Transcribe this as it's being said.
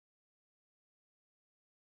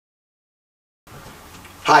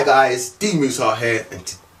Hi guys, DeMoose here, and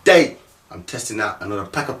today I'm testing out another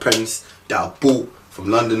pack of pens that I bought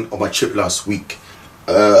from London on my trip last week.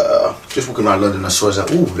 Just walking around London, I saw, I was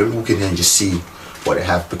like, ooh, let me walk in here and just see what they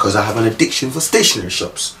have, because I have an addiction for stationery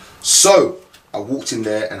shops. So I walked in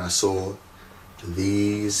there and I saw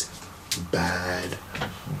these bad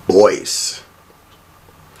boys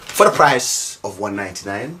for the price of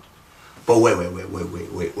 $1.99. But wait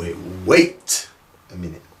a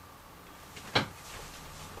minute.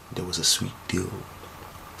 There was a sweet deal.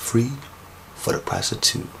 Free for the price of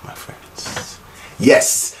two, my friends.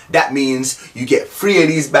 Yes, that means you get 3 of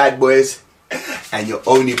these bad boys and you're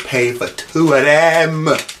only paying for 2 of them.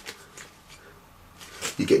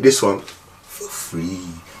 You get this one for free,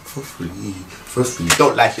 for free.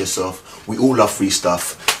 Don't lie to yourself. We all love free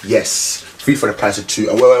stuff. Yes, free for the price of 2.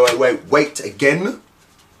 And wait again.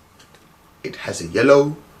 It has a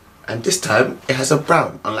yellow and this time it has a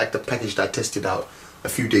brown, unlike the package that I tested out a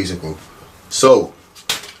few days ago. So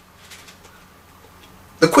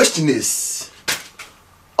the question is,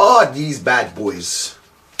 are these bad boys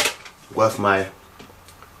worth my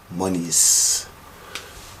monies?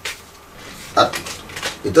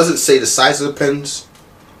 It doesn't say the size of the pens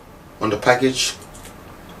on the package,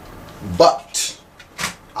 but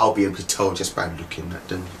I'll be able to tell just by looking at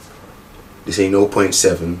them. This ain't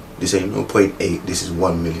 0.7, this ain't 0.8, this is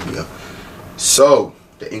 1mm. So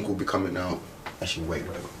the ink will be coming out. Actually, wait.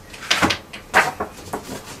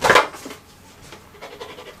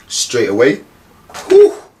 Straight away,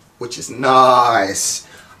 whew, which is nice.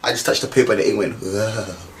 I just touched the paper and the ink went,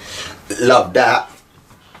 ugh. Love that.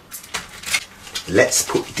 Let's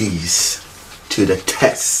put these to the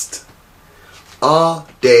test. Are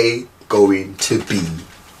they going to be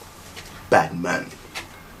bad man?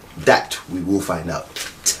 That we will find out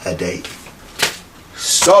today.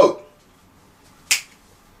 So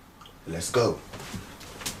let's go.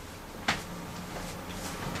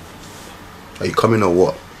 Are you coming or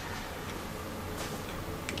what?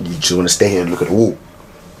 You just want to stay here and look at the wall?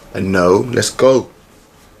 And no, let's go.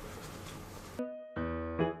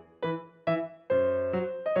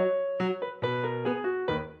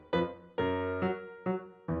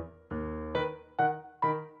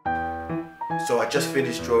 So I just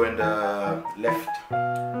finished drawing the left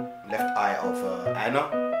eye of Anna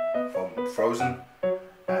from Frozen,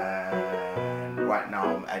 and right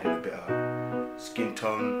now I'm adding a bit of skin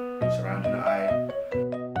tone surrounding the eye.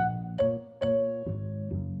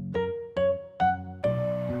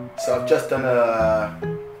 So I've just done a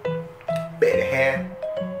bit of the hair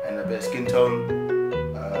and a bit of skin tone.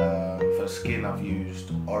 For the skin I've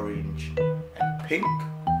used orange and pink.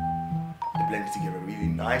 They blended together really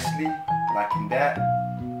nicely, liking that.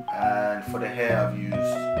 And for the hair I've used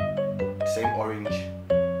the same orange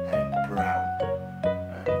and brown.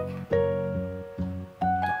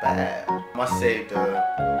 Not bad. I must say the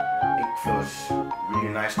ink feels really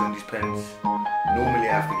nice on these pens. Normally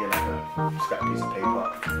I have to get like a scrap piece of paper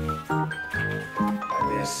like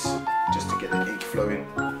this just to get the ink flowing.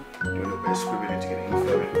 Do a little bit of scribbling to get the ink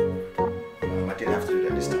flowing. I didn't have to do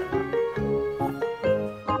that this time.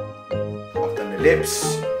 I've done the lips.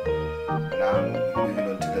 Now I'm moving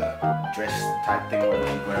on to the dress type thing where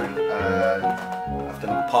I'm wearing. I've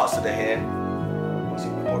done parts of the hair,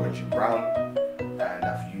 obviously orange and brown, and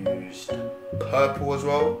I've used purple as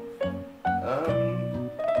well.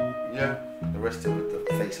 Yeah, the rest of it,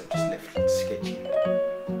 the face I've just left sketchy.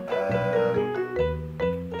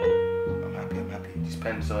 I'm happy. These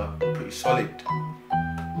pens are pretty solid.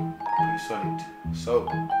 So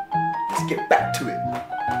let's get back to it.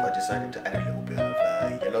 I decided to add a little bit of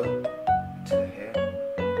yellow to the hair,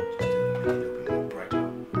 just to make it a little bit more brighter,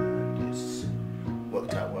 and it's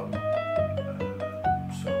worked out well.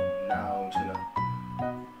 So now I'm gonna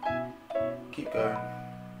keep going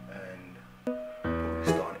and probably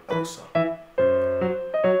start on Elsa.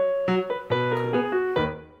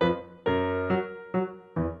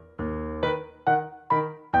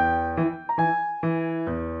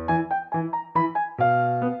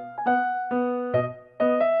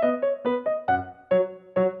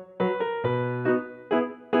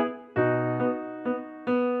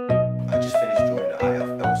 I just finished drawing the eye of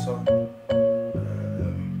Elsa.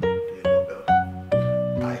 Did a little bit of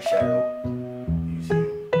eyeshadow using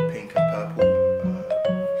pink and purple.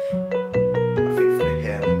 I think for the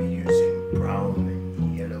hair I'm going to be using brown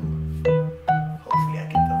and yellow. Hopefully I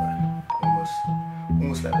get the right,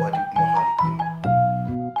 almost like what I did with my Harley Quinn.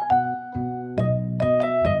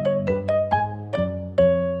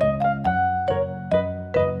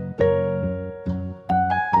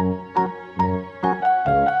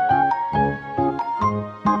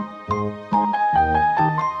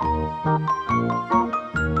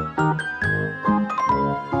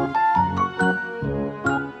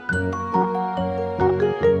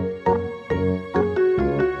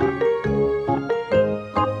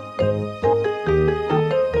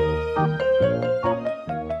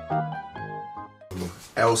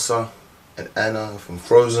 Elsa and Anna from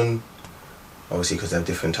Frozen, obviously because they have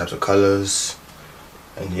different types of colours.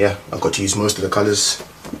 And yeah, I got to use most of the colours.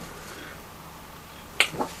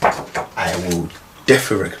 I will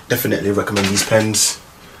definitely recommend these pens.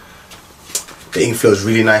 The ink flows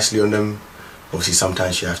really nicely on them. Obviously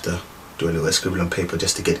sometimes you have to do a little scribble on paper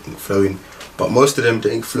just to get ink flowing, but most of them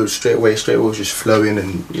the ink flows straight away, just flowing,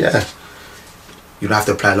 and yeah, you don't have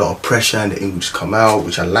to apply a lot of pressure and the ink will just come out,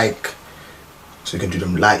 which I like. So you can do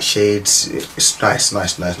them light shades. It's nice. And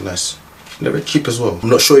they're very cheap as well. I'm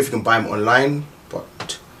not sure if you can buy them online,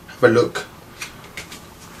 but have a look.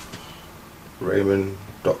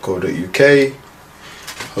 Raymond.co.uk.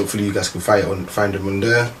 Hopefully you guys can find them on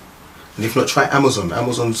there. And if not, try Amazon.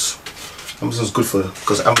 Amazon's good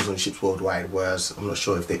because Amazon ships worldwide, whereas I'm not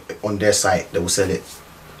sure if they on their site they will sell it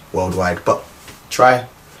worldwide. But try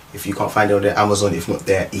if you can't find it on their Amazon, if not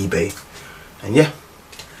their eBay. And yeah,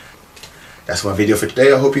 that's my video for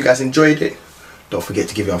today. I hope you guys enjoyed it. Don't forget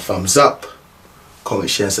to give it a thumbs up, comment,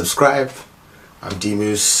 share and subscribe. I'm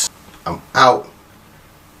DeMoose. I'm out.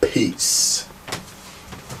 Peace.